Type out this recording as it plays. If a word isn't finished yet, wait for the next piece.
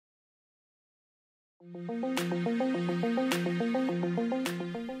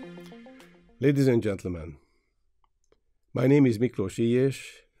Ladies and gentlemen, my name is Miklós Ilyes.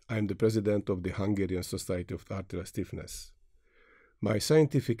 I am the president of the Hungarian Society of Arterial Stiffness. My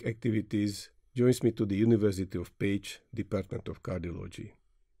scientific activities joins me to the University of Pécs, Department of Cardiology.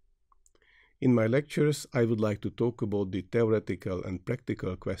 In my lectures, I would like to talk about the theoretical and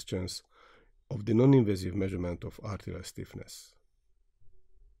practical questions of the non-invasive measurement of arterial stiffness.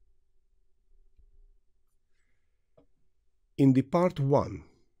 In the part 1,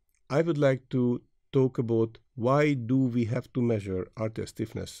 I would like to talk about why do we have to measure arterial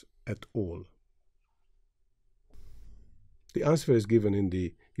stiffness at all. The answer is given in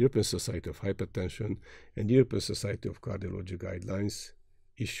the European Society of Hypertension and European Society of Cardiology guidelines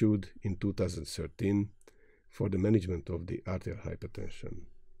issued in 2013 for the management of the arterial hypertension.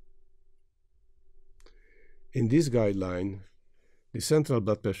 In this guideline, the central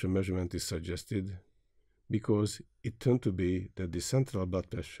blood pressure measurement is suggested because it turned to be that the central blood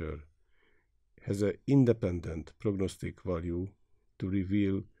pressure has an independent prognostic value to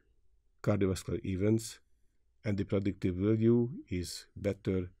reveal cardiovascular events, and the predictive value is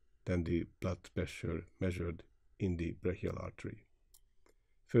better than the blood pressure measured in the brachial artery.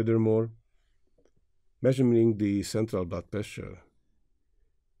 Furthermore, measuring the central blood pressure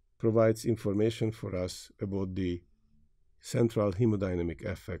provides information for us about the central hemodynamic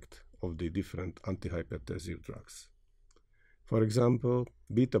effect of the different antihypertensive drugs. For example,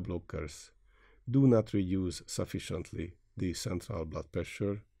 beta blockers do not reduce sufficiently the central blood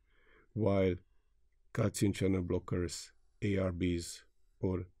pressure, while calcium channel blockers, ARBs,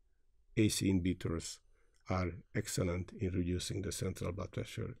 or ACE inhibitors are excellent in reducing the central blood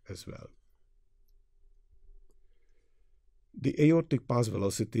pressure as well. The aortic pulse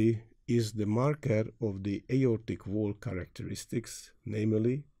velocity is the marker of the aortic wall characteristics,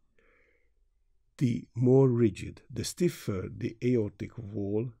 namely, the more rigid, the stiffer the aortic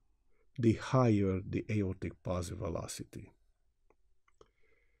wall, the higher the aortic pulse velocity.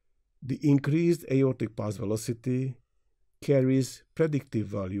 The increased aortic pulse velocity carries predictive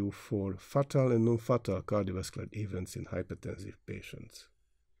value for fatal and non-fatal cardiovascular events in hypertensive patients.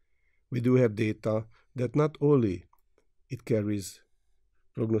 We do have data that not only it carries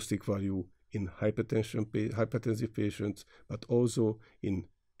prognostic value in hypertensive patients, but also in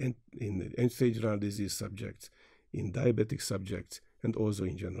end-stage renal disease subjects, in diabetic subjects, and also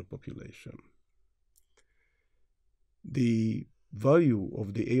in general population. The value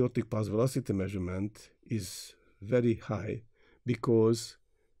of the aortic pulse velocity measurement is very high because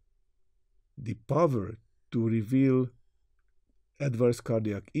the power to reveal adverse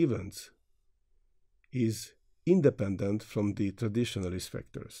cardiac events is independent from the traditional risk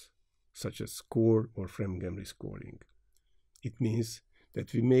factors, such as score or Framingham risk scoring. It means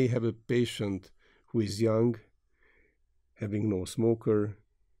that we may have a patient who is young, having no smoker,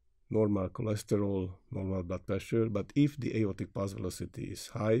 normal cholesterol, normal blood pressure, but if the aortic pulse velocity is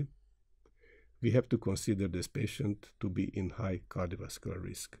high, we have to consider this patient to be in high cardiovascular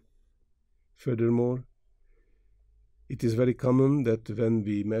risk. Furthermore, it is very common that when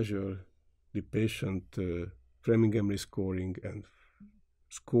we measure the patient Framingham risk scoring and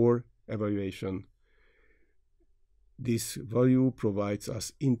score evaluation, this value provides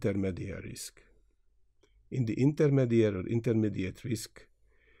us intermediate risk. In the intermediate risk,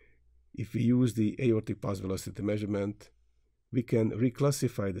 if we use the aortic pulse velocity measurement, we can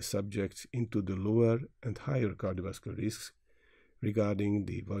reclassify the subjects into the lower and higher cardiovascular risks regarding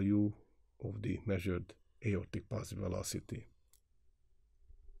the value of the measured aortic pulse velocity.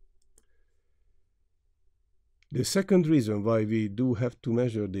 The second reason why we do have to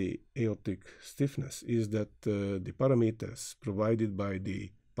measure the aortic stiffness is that the parameters provided by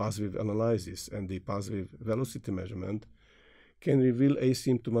the pulse wave analysis and the pulse wave velocity measurement can reveal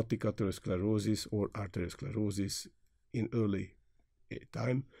asymptomatic atherosclerosis or arteriosclerosis in early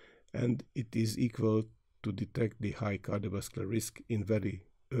time, and it is equal to detect the high cardiovascular risk in very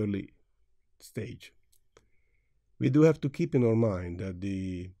early stage. We do have to keep in our mind that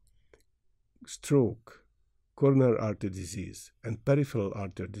the stroke, coronary artery disease, and peripheral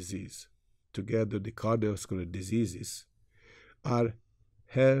artery disease, together the cardiovascular diseases, are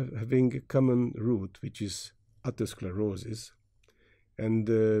having a common root, which is atherosclerosis. And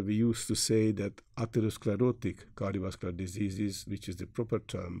we used to say that atherosclerotic cardiovascular diseases, which is the proper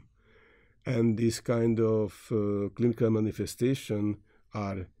term, and this kind of clinical manifestation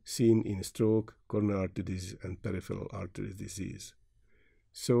are seen in stroke, coronary artery disease, and peripheral artery disease.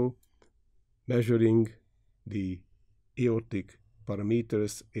 So, measuring the aortic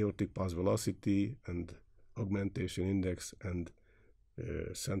parameters, aortic pulse velocity, and augmentation index, and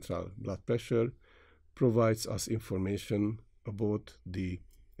central blood pressure provides us information about the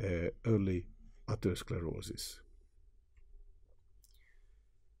early atherosclerosis.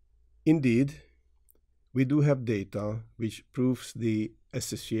 Indeed, we do have data which proves the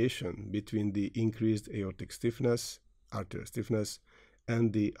association between the increased aortic stiffness, arterial stiffness,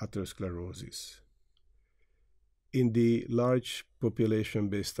 and the atherosclerosis. In the large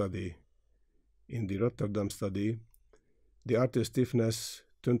population-based study, in the Rotterdam study, the arterial stiffness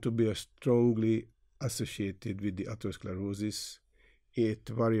turned to be strongly associated with the atherosclerosis at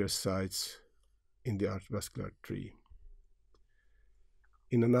various sites in the arteriovascular tree.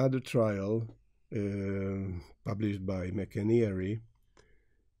 In another trial published by Careberri,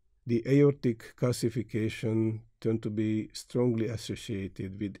 the aortic calcification turned to be strongly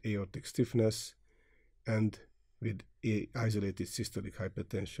associated with aortic stiffness and with isolated systolic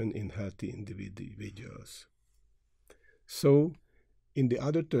hypertension in healthy individuals. So, in the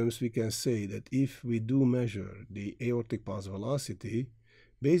other terms, we can say that if we do measure the aortic pulse velocity,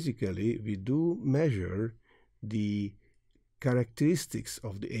 basically we do measure the characteristics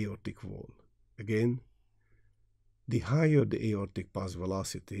of the aortic wall. Again, the higher the aortic pulse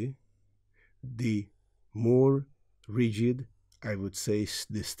velocity, the more rigid, I would say,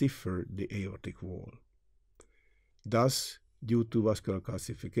 the stiffer the aortic wall. Thus, due to vascular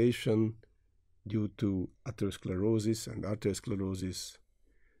calcification, due to atherosclerosis and arteriosclerosis,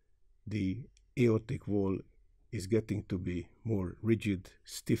 the aortic wall is getting to be more rigid,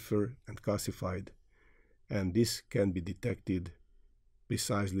 stiffer, and calcified, and this can be detected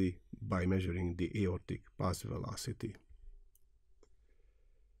precisely by measuring the aortic pulse velocity.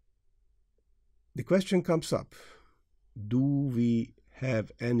 The question comes up, do we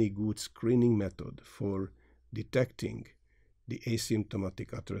have any good screening method for detecting the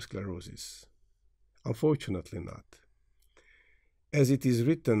asymptomatic atherosclerosis? Unfortunately not. As it is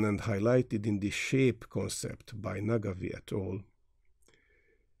written and highlighted in the SHAPE concept by Nagavi et al.,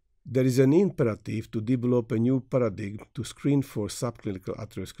 there is an imperative to develop a new paradigm to screen for subclinical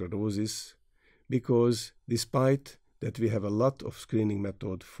atherosclerosis, because despite that we have a lot of screening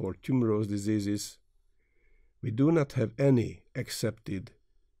methods for tumorous diseases, we do not have any accepted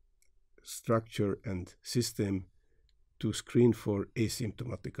structure and system to screen for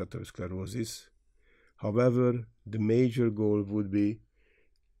asymptomatic atherosclerosis. However, the major goal would be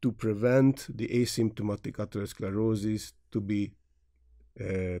to prevent the asymptomatic atherosclerosis to be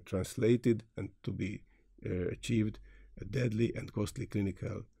translated and to be achieved a deadly and costly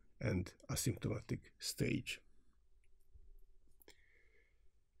clinical and asymptomatic stage.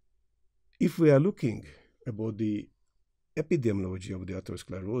 If we are looking about the epidemiology of the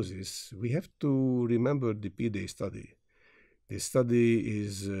atherosclerosis, we have to remember the PDA study. The study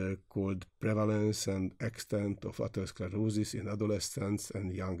is called Prevalence and Extent of Atherosclerosis in Adolescents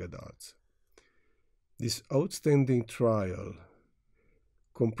and Young Adults. This outstanding trial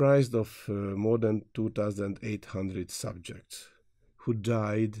comprised of more than 2,800 subjects who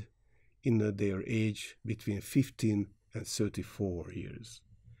died in their age between 15 and 34 years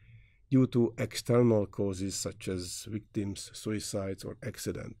due to external causes such as victims, suicides, or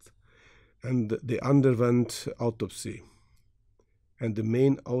accidents. And they underwent autopsy. And the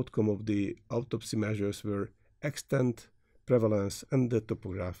main outcome of the autopsy measures were extent, prevalence, and the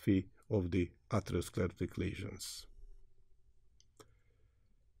topography of the atherosclerotic lesions.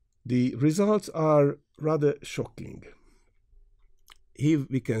 The results are rather shocking. Here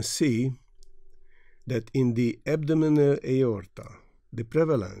we can see that in the abdominal aorta, the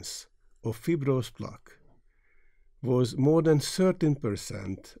prevalence of fibrous plaque was more than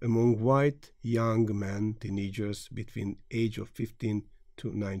 13% among white young men, teenagers between age of 15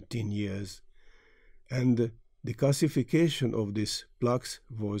 to 19 years, and the calcification of these plaques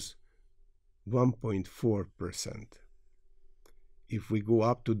was 1.4%. If we go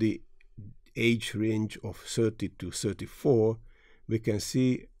up to the age range of 30 to 34, we can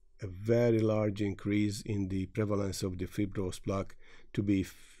see a very large increase in the prevalence of the fibrous plaque to be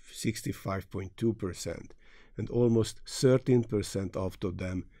 65.2%, and almost 13% of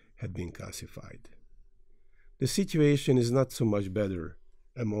them had been calcified. The situation is not so much better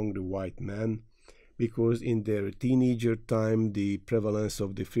among the white men, because in their teenager time the prevalence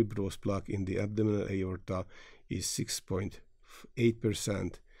of the fibrous plaque in the abdominal aorta is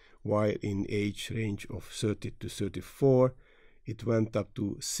 6.8%, while in age range of 30 to 34 it went up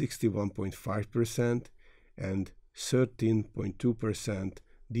to 61.5%, and 13.2%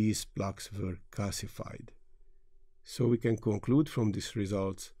 these plaques were calcified. So we can conclude from these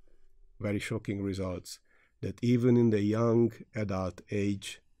results, very shocking results, that even in the young adult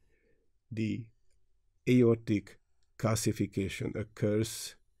age, the aortic calcification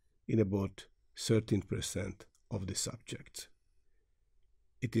occurs in about 13% of the subjects.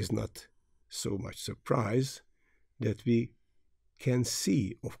 It is not so much surprise that we can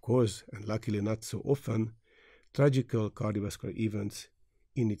see, of course, and luckily not so often, tragical cardiovascular events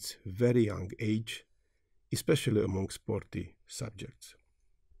in its very young age, especially among sporty subjects.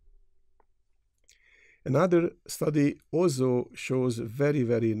 Another study also shows very,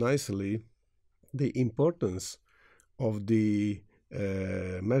 very nicely the importance of the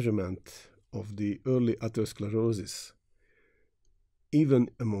measurement of the early atherosclerosis, even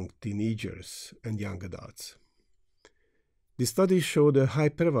among teenagers and young adults. The study showed a high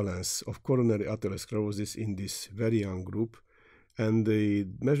prevalence of coronary atherosclerosis in this very young group, and the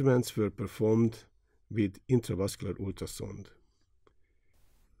measurements were performed with intravascular ultrasound.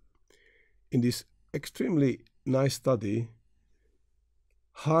 In this extremely nice study,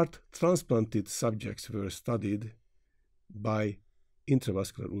 heart transplanted subjects were studied by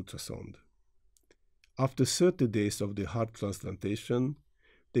intravascular ultrasound. After 30 days of the heart transplantation,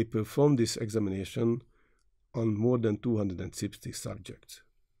 they performed this examination on more than 260 subjects.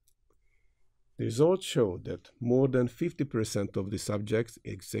 The results showed that more than 50% of the subjects,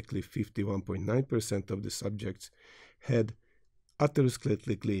 exactly 51.9% of the subjects, had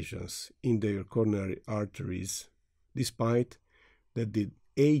atherosclerotic lesions in their coronary arteries, despite that the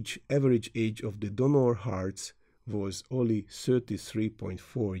average age of the donor hearts was only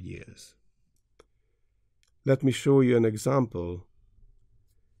 33.4 years. Let me show you an example.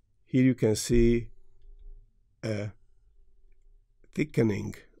 Here you can see a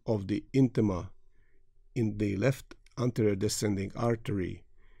thickening of the intima in the left anterior descending artery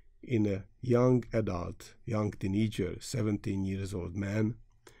in a young adult, young teenager, 17 years old man.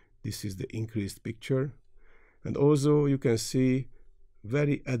 This is the increased picture. And also you can see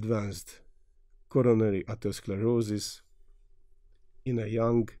very advanced coronary atherosclerosis in a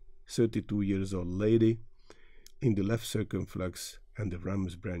young 32 years old lady in the left circumflex and the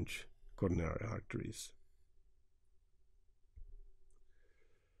rams branch coronary arteries.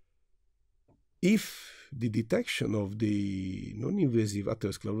 If the detection of the non-invasive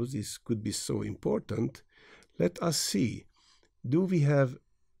atherosclerosis could be so important, let us see, do we have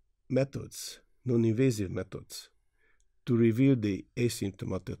methods, non-invasive methods, to reveal the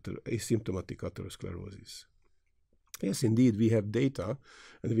asymptomatic atherosclerosis? Yes, indeed, we have data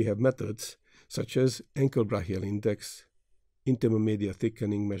and we have methods such as ankle brachial index, intima media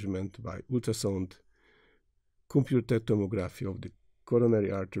thickening measurement by ultrasound, computed tomography of the coronary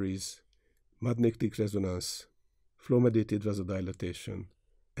arteries, magnetic resonance, flow-mediated vasodilatation,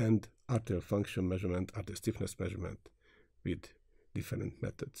 and arterial function measurement, arterial stiffness measurement with different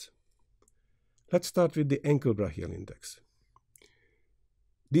methods. Let's start with the ankle brachial index.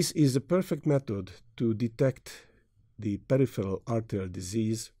 This is a perfect method to detect the peripheral arterial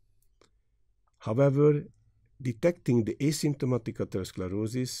disease. However, detecting the asymptomatic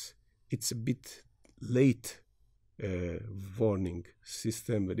atherosclerosis, it's a bit late warning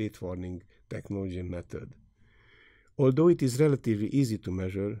system, late warning technology and method. Although it is relatively easy to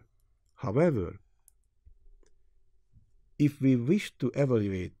measure, however, if we wish to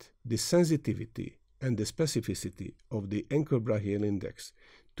evaluate the sensitivity and the specificity of the ankle brachial index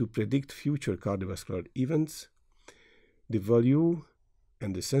to predict future cardiovascular events, the value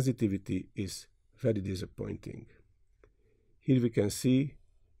and the sensitivity is very disappointing. Here we can see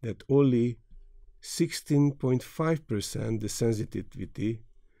that only 16.5% the sensitivity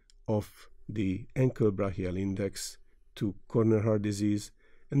of the ankle brachial index to coronary heart disease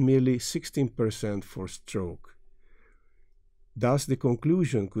and merely 16% for stroke. Thus, the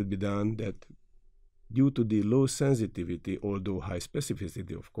conclusion could be done that due to the low sensitivity, although high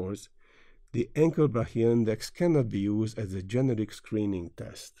specificity, of course, the ankle brachial index cannot be used as a generic screening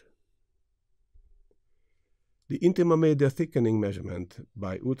test. The intima media thickening measurement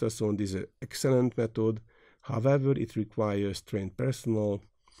by ultrasound is an excellent method. However, it requires trained personnel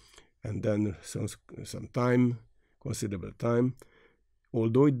and then some time, considerable time.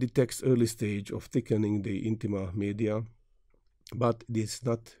 Although it detects early stage of thickening the intima media, but it is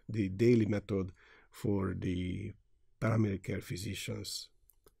not the daily method for the primary care physicians.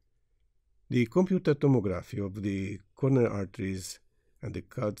 The computed tomography of the coronary arteries and the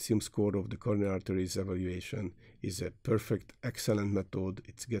calcium score of the coronary arteries evaluation is a perfect, excellent method.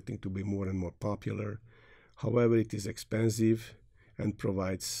 It's getting to be more and more popular. However, it is expensive and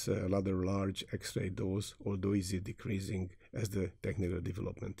provides a rather large X-ray dose, although is decreasing as the technical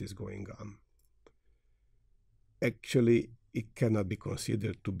development is going on. Actually, it cannot be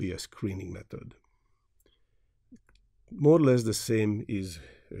considered to be a screening method. More or less the same is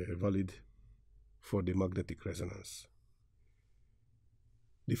valid for the magnetic resonance.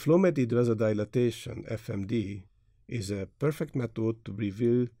 The flow-mediated vasodilatation, FMD, is a perfect method to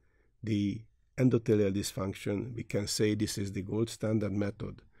reveal the endothelial dysfunction. We can say this is the gold standard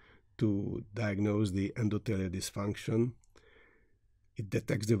method to diagnose the endothelial dysfunction. It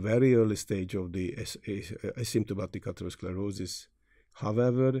detects the very early stage of the asymptomatic atherosclerosis.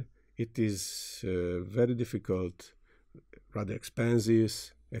 However, it is very difficult, rather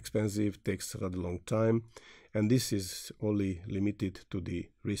expensive, takes rather long time, and this is only limited to the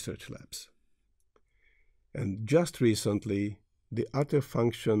research labs. And just recently, the arterial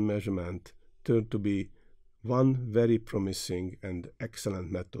function measurement turned to be one very promising and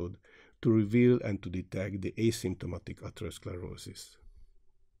excellent method to reveal and to detect the asymptomatic atherosclerosis.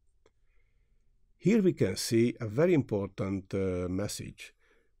 Here we can see a very important message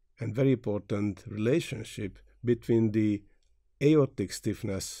and very important relationship between the aortic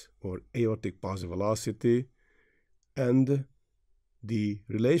stiffness or aortic pulse velocity and the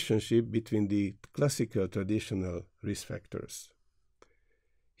relationship between the classical traditional risk factors.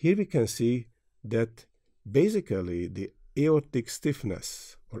 Here we can see that basically the aortic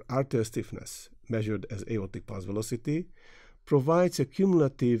stiffness or arterial stiffness measured as aortic pulse velocity provides a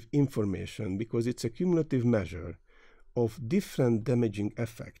cumulative information because it's a cumulative measure of different damaging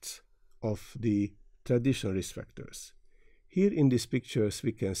effects of the traditional risk factors. Here in these pictures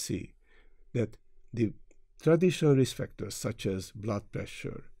we can see that the traditional risk factors such as blood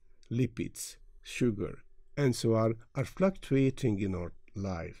pressure, lipids, sugar, and so on are fluctuating in our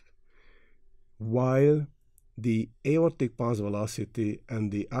life, while the aortic pulse velocity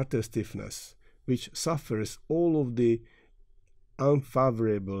and the arterial stiffness, which suffers all of the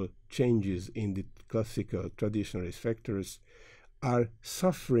unfavorable changes in the classical traditional risk factors, are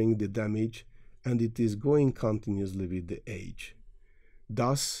suffering the damage, and it is going continuously with the age.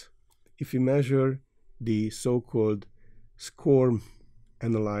 Thus, if we measure the so-called score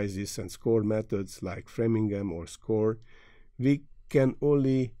analysis and score methods like Framingham or SCORE, we can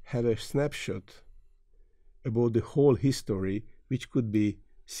only have a snapshot about the whole history, which could be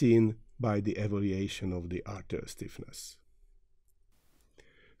seen by the evaluation of the arterial stiffness.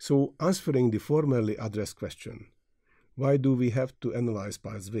 So, answering the formerly addressed question, why do we have to analyze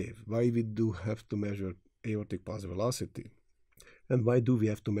pulse wave? Why we do have to measure aortic pulse velocity? And why do we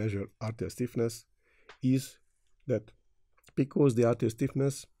have to measure arterial stiffness? Is that because the arterial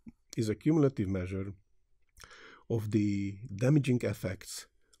stiffness is a cumulative measure of the damaging effects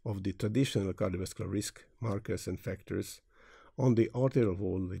of the traditional cardiovascular risk markers and factors on the arterial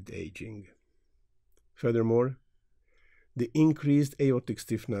wall with aging. Furthermore, the increased aortic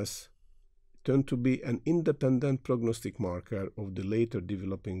stiffness turned to be an independent prognostic marker of the later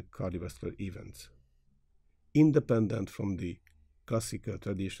developing cardiovascular events, independent from the classical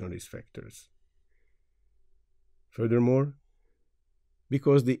traditional risk factors. Furthermore,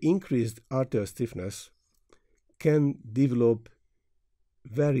 because the increased arterial stiffness can develop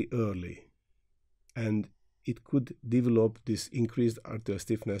very early, and it could develop this increased arterial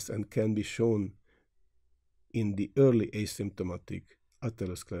stiffness and can be shown in the early asymptomatic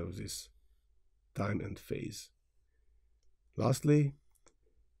atherosclerosis time and phase. Lastly,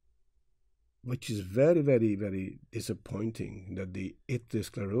 which is very, very, very disappointing, that the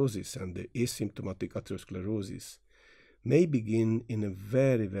atherosclerosis and the asymptomatic atherosclerosis may begin in a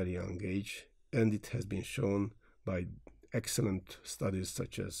very, very young age, and it has been shown by excellent studies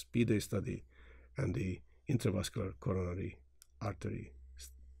such as PDA study and the intravascular coronary artery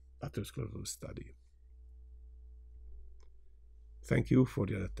atherosclerosis study. Thank you for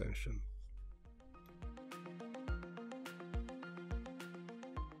your attention.